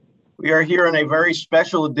We are here on a very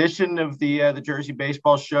special edition of the Jersey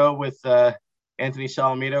Baseball Show with Anthony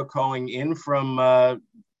Salamito calling in from at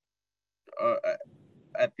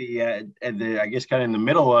the I guess kind of in the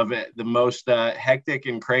middle of it, the most hectic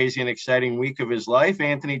and crazy and exciting week of his life.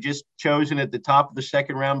 Anthony just chosen at the top of the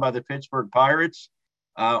second round by the Pittsburgh Pirates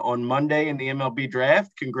on Monday in the MLB draft.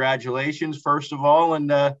 Congratulations, first of all,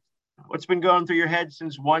 and what's been going through your head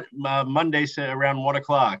since Monday around 1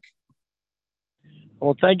 o'clock?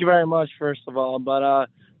 Well, thank you very much, first of all. But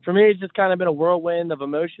for me, it's just kind of been a whirlwind of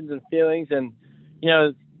emotions and feelings, and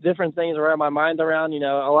different things were at my mind around.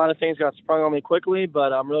 A lot of things got sprung on me quickly,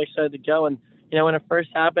 but I'm really excited to go. And when it first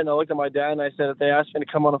happened, I looked at my dad and I said, if they asked me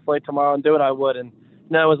to come on a flight tomorrow and do it, I would. And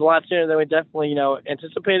it was a lot sooner than we definitely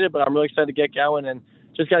anticipated. But I'm really excited to get going and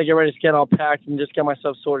just got to get ready to get all packed and just get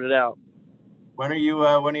myself sorted out. When are you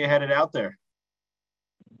headed out there?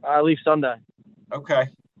 I leave Sunday. Okay.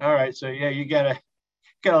 All right. So yeah, you got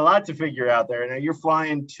a lot to figure out there. Now you're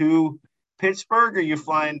flying to Pittsburgh, or you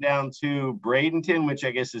flying down to Bradenton, which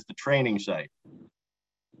I guess is the training site?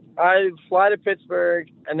 I fly to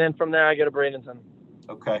Pittsburgh, and then from there I go to Bradenton.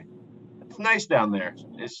 Okay. It's nice down there.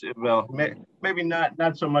 Maybe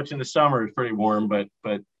not so much in the summer. It's pretty warm, but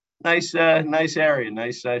nice area,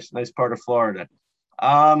 nice part of Florida.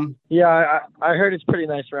 Yeah, I heard it's pretty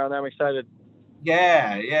nice around there. I'm excited.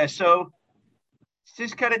 Yeah. So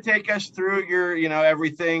just kind of take us through your,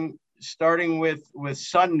 everything, starting with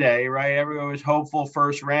Sunday, right? Everyone was hopeful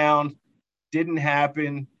first round, didn't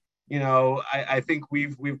happen. I think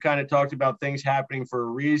we've kind of talked about things happening for a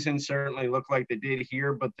reason. Certainly looked like they did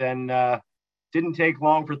here, but then didn't take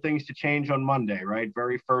long for things to change on Monday, right?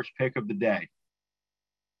 Very first pick of the day.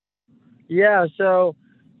 Yeah. So,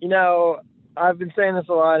 I've been saying this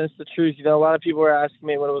a lot. It's the truth. A lot of people were asking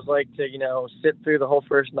me what it was like to, sit through the whole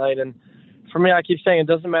first night. And for me, I keep saying it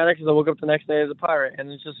doesn't matter because I woke up the next day as a Pirate.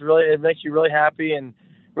 And it's just really, it makes you really happy and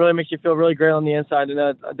really makes you feel really great on the inside to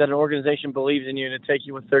know that an organization believes in you to take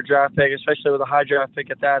you with their draft pick, especially with a high draft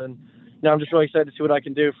pick at that. And, I'm just really excited to see what I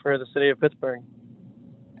can do for the city of Pittsburgh.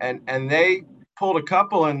 And they pulled a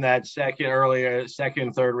couple in that second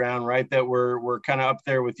and third round, right? That were kind of up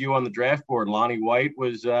there with you on the draft board. Lonnie White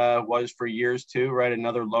was for years too, right?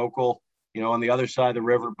 Another local, on the other side of the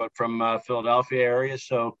river, but from Philadelphia area.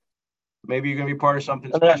 So maybe you're going to be part of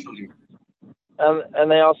something special here.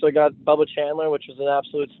 And they also got Bubba Chandler, which was an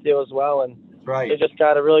absolute steal as well. And right. They just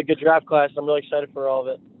got a really good draft class. I'm really excited for all of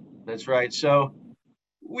it. That's right. So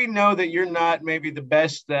we know that you're not maybe the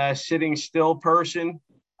best sitting still person,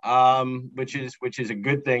 which is a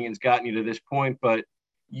good thing. It's gotten you to this point. But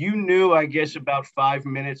you knew, I guess, about 5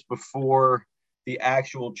 minutes before the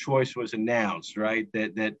actual choice was announced, right?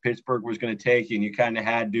 That Pittsburgh was going to take you, and you kind of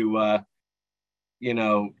had to,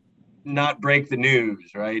 not break the news,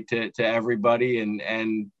 right, to everybody.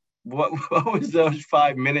 And what was those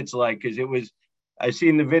 5 minutes like? Because I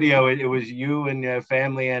seen the video, it was you and your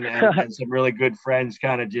family and some really good friends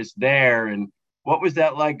kind of just there. And what was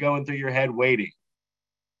that like going through your head waiting?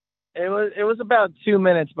 It was about 2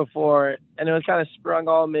 minutes before, and it was kind of sprung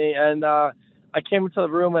on me. And I came into the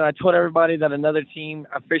room and I told everybody that another team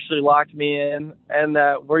officially locked me in, and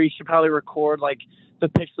where you should probably record the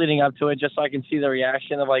picks leading up to it, just so I can see the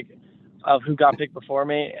reaction of who got picked before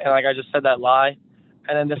me. And I just said that lie,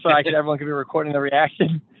 and then this way everyone could be recording the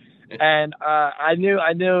reaction. And I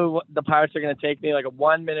knew the Pirates are going to take me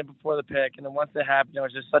 1 minute before the pick, and then once it happened, it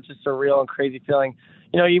was just such a surreal and crazy feeling.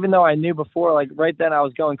 Even though I knew before, right then I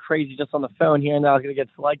was going crazy just on the phone hearing that I was going to get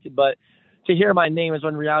selected, but to hear my name is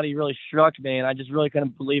when reality really struck me, and I just really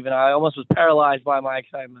couldn't believe it. I almost was paralyzed by my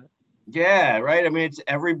excitement. Yeah, right. I mean, it's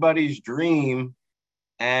everybody's dream.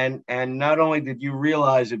 And not only did you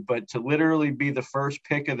realize it, but to literally be the first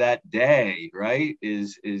pick of that day, right,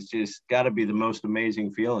 is just got to be the most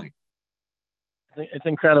amazing feeling. It's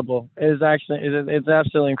incredible. It's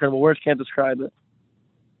absolutely incredible. Words can't describe it.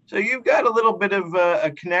 So you've got a little bit of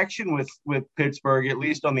a connection with Pittsburgh, at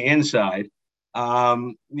least on the inside,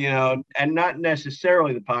 and not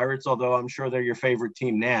necessarily the Pirates, although I'm sure they're your favorite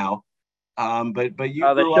team now. But you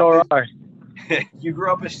grew sure are. You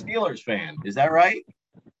grew up a Steelers fan, is that right?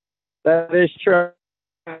 That is true.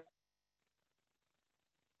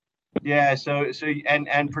 Yeah. So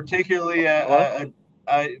and particularly,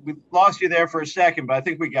 we lost you there for a second, but I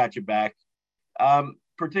think we got you back.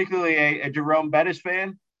 Particularly a Jerome Bettis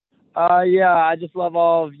fan. Yeah, I just love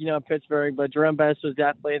all of Pittsburgh, but Jerome Bettis was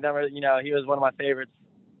definitely he was one of my favorites.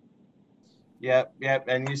 Yep.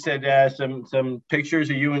 And you said some pictures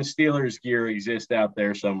of you in Steelers gear exist out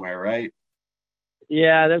there somewhere, right?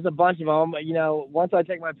 Yeah, there's a bunch of them. Once I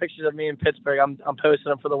take my pictures of me in Pittsburgh, I'm posting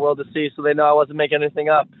them for the world to see, so they know I wasn't making anything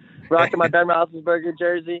up. Rocking my Ben Roethlisberger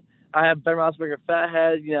jersey, I have Ben Roethlisberger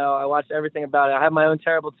fathead. You know, I watched everything about it. I have my own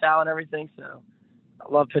terrible towel and everything. So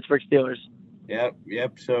I love Pittsburgh Steelers.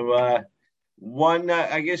 Yep. So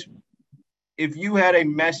I guess if you had a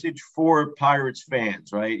message for Pirates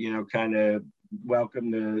fans, right? You know, kind of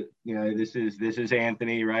welcome to, you know, this is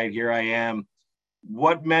Anthony, right? Here I am.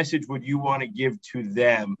 What message would you want to give to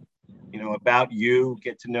them, you know, about you,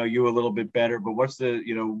 get to know you a little bit better, but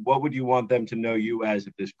what would you want them to know you as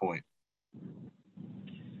at this point?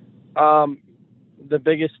 Um, the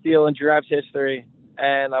biggest steal in draft history,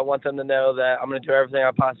 and I want them to know that I'm going to do everything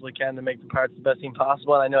I possibly can to make the Pirates the best team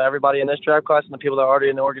possible. And I know everybody in this draft class and the people that are already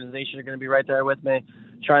in the organization are going to be right there with me,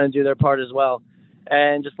 trying to do their part as well.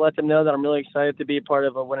 And just let them know that I'm really excited to be a part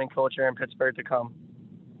of a winning culture in Pittsburgh to come.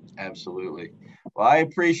 Absolutely. Well, I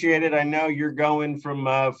appreciate it. I know you're going from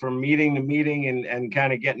meeting to meeting and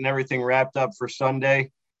kind of getting everything wrapped up for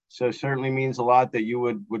Sunday. So certainly means a lot that you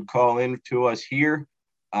would call in to us here.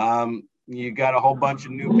 You got a whole bunch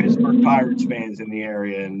of new Pittsburgh Pirates fans in the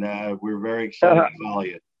area, and we're very excited to follow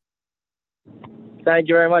you. Thank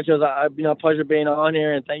you very much. It was a pleasure being on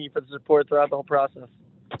here, and thank you for the support throughout the whole process.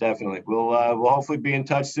 Definitely. We'll hopefully be in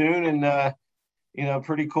touch soon, and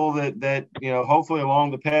pretty cool that hopefully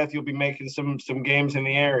along the path you'll be making some games in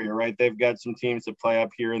the area, right? They've got some teams that play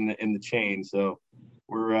up here in the chain, so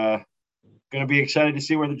we're going to be excited to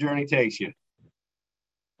see where the journey takes you.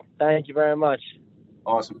 Thank you very much.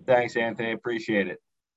 Awesome. Thanks, Anthony. Appreciate it.